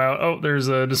Gatewatch go out. Oh, there's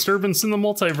a disturbance in the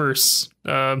multiverse.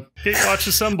 Gatewatch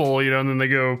assemble, you know, and then they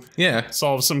go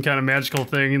solve some kind of magical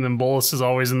thing, and then Bolus is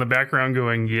always in the background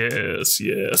going, yes.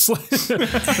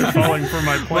 They're falling for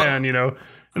my plan, you know.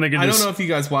 And they can don't know if you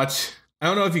guys watch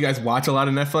a lot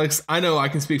of Netflix. I know I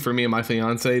can speak for me and my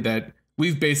fiance that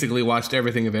we've basically watched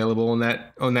everything available on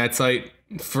that site.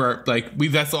 For like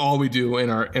that's all we do in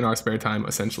our spare time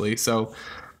essentially. So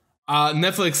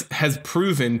Netflix has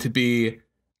proven to be,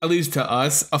 at least to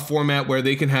us, a format where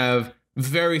they can have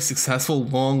very successful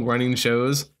long running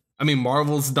shows. I mean,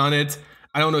 Marvel's done it.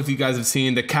 I don't know if you guys have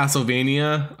seen the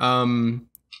Castlevania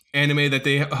anime that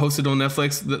they hosted on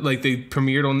Netflix, that like they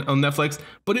premiered on Netflix,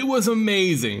 but it was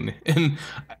amazing. And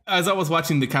as I was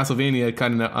watching the Castlevania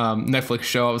kind of Netflix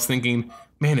show, I was thinking,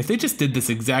 man, if they just did this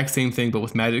exact same thing but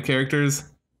with Magic characters,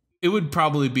 it would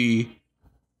probably be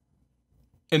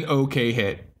an okay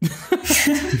hit.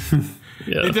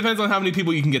 It depends on how many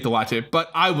people you can get to watch it, but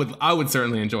I would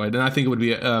certainly enjoy it, and I think it would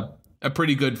be a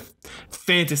pretty good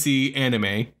fantasy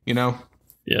anime, you know?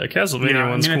 Yeah, Castlevania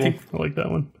one's cool. I like that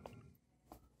one.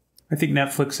 I think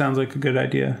Netflix sounds like a good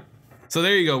idea. So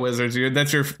there you go, Wizards.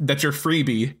 That's your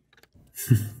freebie.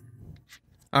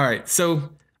 All right,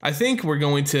 so I think we're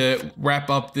going to wrap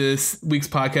up this week's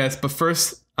podcast, but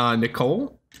first,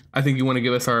 Nicole, I think you want to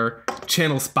give us our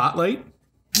channel spotlight.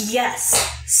 Yes.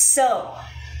 So,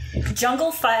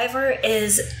 Jungle Fiver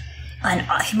is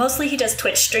mostly he does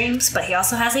Twitch streams, but he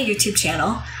also has a YouTube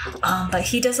channel. But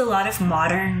he does a lot of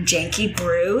modern janky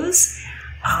brews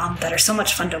that are so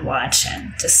much fun to watch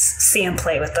and just see him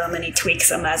play with them, and he tweaks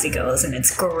them as he goes, and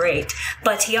it's great.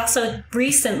 But he also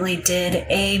recently did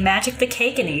a Magic the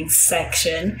Cake and Eats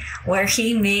section where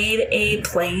he made a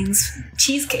Plains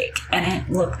cheesecake, and it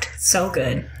looked so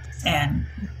good. And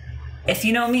if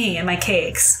you know me and my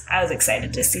cakes, I was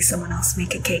excited to see someone else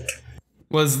make a cake.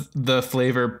 Was the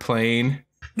flavor plain?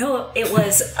 No, it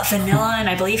was a vanilla, and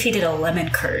I believe he did a lemon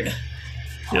curd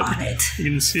on it.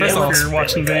 You can see it if you're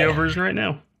watching the video version right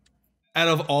now. Out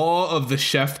of all of the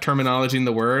chef terminology in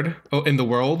the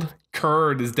world,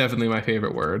 curd is definitely my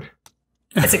favorite word.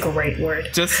 It's a great word.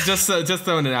 Just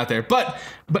throwing it out there. But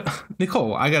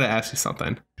Nicole, I gotta ask you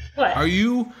something. What? Are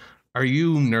you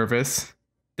nervous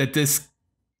that this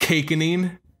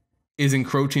cakening is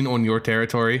encroaching on your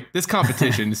territory? This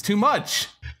competition is too much.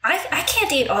 I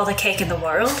can't eat all the cake in the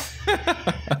world.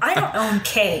 I don't own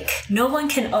cake. No one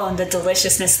can own the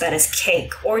deliciousness that is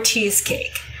cake or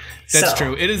cheesecake. That's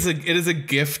true. It is a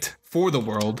gift for the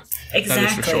world. Exactly.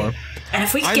 That is for sure. And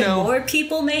if we can get more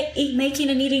people making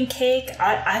and eating cake,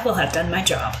 I will have done my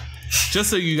job. Just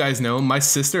so you guys know, my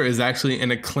sister is actually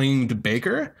an acclaimed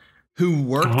baker who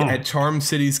worked at Charm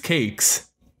City's Cakes.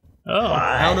 Oh,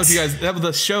 I don't know if you guys, that was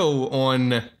a show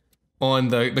on on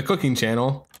the cooking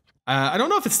channel. I don't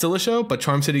know if it's still a show, but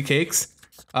Charm City Cakes.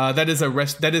 That is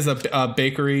a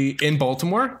bakery in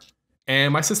Baltimore,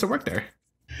 and my sister worked there.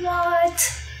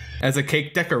 What? As a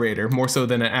cake decorator, more so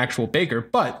than an actual baker,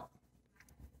 but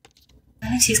I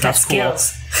think she's got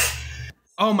skills.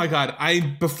 Oh my god!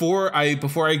 Before I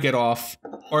get off,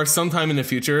 or sometime in the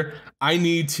future, I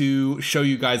need to show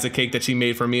you guys a cake that she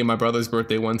made for me and my brother's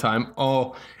birthday one time.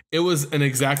 Oh, it was an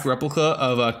exact replica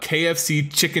of a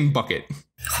KFC chicken bucket.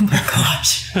 Oh my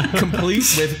gosh!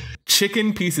 Complete with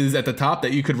chicken pieces at the top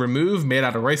that you could remove, made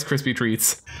out of Rice Krispie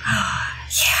treats.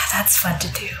 Yeah, that's fun to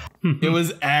do. It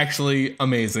was actually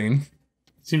amazing.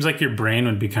 Seems like your brain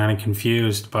would be kind of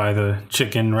confused by the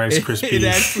chicken Rice Krispie.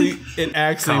 It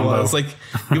actually was. Like,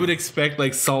 you would expect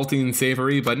like salty and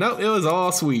savory, but no, it was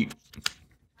all sweet.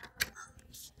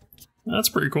 That's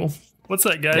pretty cool. What's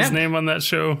that guy's name on that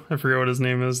show? I forget what his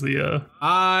name is.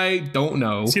 I don't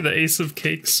know. Is he the Ace of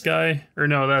Cakes guy? Or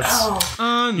no, that's...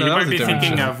 no, you might be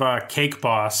thinking of Cake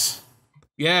Boss.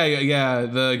 Yeah.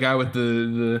 The guy with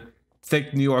the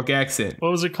thick New York accent.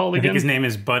 What was it called I again? think his name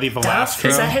is Buddy Velasco.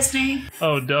 Duff? Is that his name?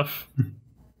 Oh, Duff.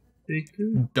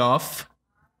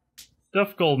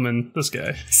 Duff Goldman. This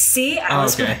guy. See, I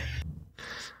was okay.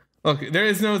 Okay,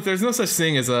 there's no such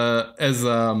thing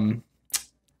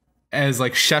as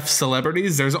like chef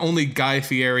celebrities. There's only Guy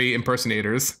Fieri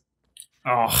impersonators.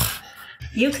 Oh,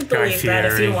 you could believe that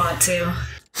if you want to.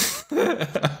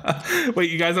 Wait,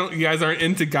 you guys aren't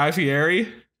into Guy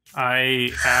Fieri?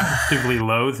 I actively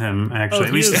loathe him. Actually,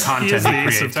 at least the content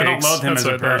he creates. I don't loathe him as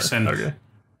a person. Okay.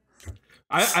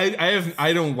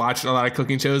 I don't watch a lot of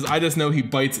cooking shows. I just know he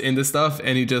bites into stuff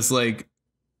and he just like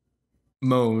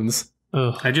moans.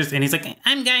 Ugh. And he's like,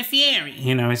 I'm Guy Fieri.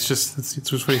 You know, it's just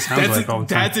what he sounds like all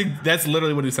the time. That's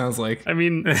literally what he sounds like. I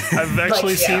mean, I've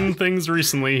actually seen things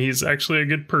recently. He's actually a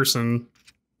good person.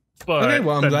 But okay,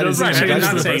 well, I'm glad he's I'm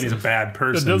not saying he's a bad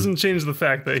person. That doesn't change the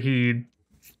fact that he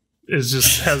has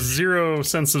zero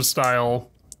sense of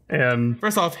style. And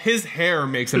first off, his hair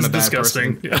makes him a bad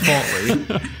disgusting. person.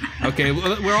 Faultly. Okay,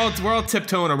 we're all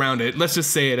tiptoeing around it. Let's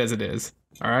just say it as it is.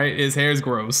 All right, his hair is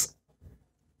gross.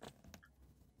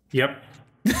 Yep.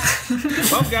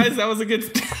 Well, guys, that was a good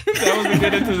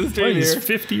into the stream. He's here.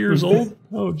 50 years old.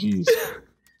 Oh, jeez.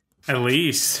 At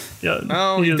least. Yeah.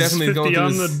 Oh, he definitely 50 going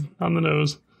on the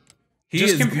nose.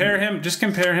 Just compare him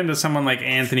to someone like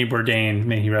Anthony Bourdain,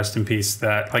 may he rest in peace.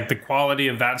 That like the quality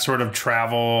of that sort of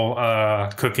travel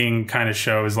cooking kind of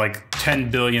show is like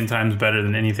 10 billion times better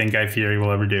than anything Guy Fieri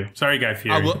will ever do. Sorry, Guy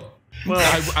Fieri.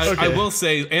 I will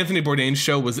say Anthony Bourdain's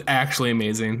show was actually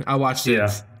amazing. I watched it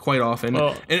quite often,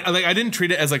 and like I didn't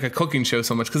treat it as like a cooking show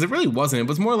so much because it really wasn't. It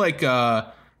was more like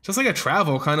just like a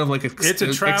travel kind of like it's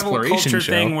a travel culture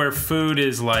thing where food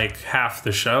is like half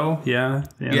the show. Yeah.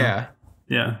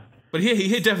 But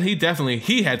he definitely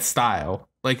had style.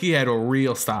 Like he had a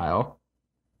real style.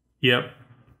 Yep.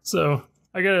 So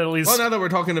I got at least. Well, now that we're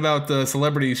talking about the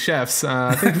celebrity chefs,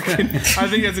 I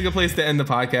think that's a good place to end the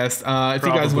podcast. If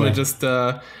you guys want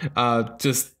to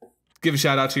just give a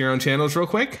shout out to your own channels real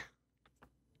quick.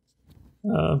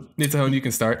 Nitsahone, you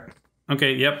can start.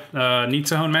 Okay, yep.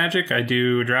 Nitsahone Magic. I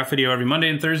do a draft video every Monday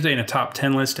and Thursday and a top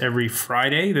 10 list every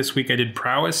Friday. This week I did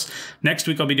Prowess. Next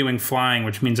week I'll be doing Flying,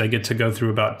 which means I get to go through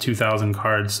about 2,000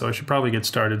 cards, so I should probably get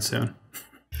started soon.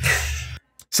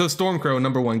 So Stormcrow,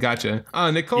 #1, gotcha.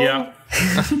 Nicole? Yeah.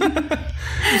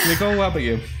 Nicole, how about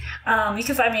you? You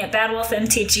can find me at Bad Wolf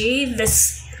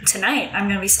MTG. Tonight, I'm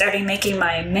going to be starting making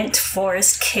my mint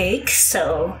forest cake,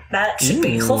 so that should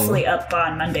be hopefully up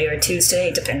on Monday or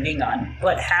Tuesday, depending on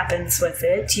what happens with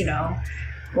it. You know,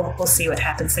 we'll see what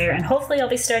happens there, and hopefully I'll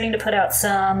be starting to put out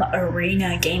some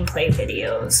arena gameplay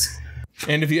videos.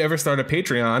 And if you ever start a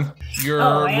Patreon, your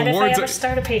if I ever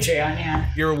start a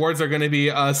Patreon, your rewards are going to be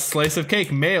a slice of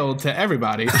cake mailed to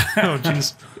everybody. Oh,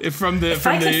 jeez! If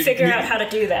I could figure out how to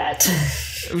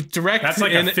to direct. That's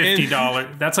like a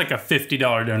 $50. That's like a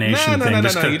 $50 donation.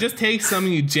 No. You just take some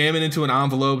and you jam it into an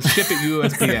envelope, ship it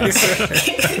USPS.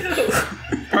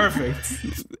 Perfect.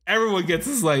 Everyone gets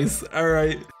a slice. All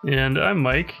right. And I'm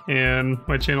Mike, and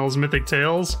my channel is Mythic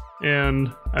Tales,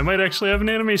 and I might actually have an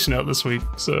animation out this week.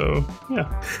 So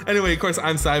yeah. Anyway, of course,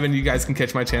 I'm Simon. You guys can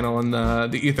catch my channel on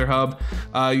the Aether Hub.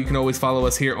 You can always follow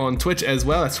us here on Twitch as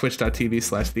well. That's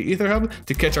twitch.tv/the Aether Hub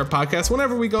to catch our podcast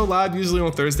whenever we go live. Usually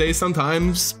on Thursdays,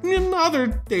 sometimes other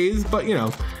days, but you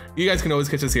know. You guys can always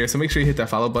catch us here, so make sure you hit that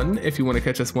follow button if you want to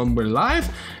catch us when we're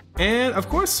live. And of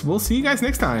course, we'll see you guys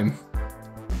next time.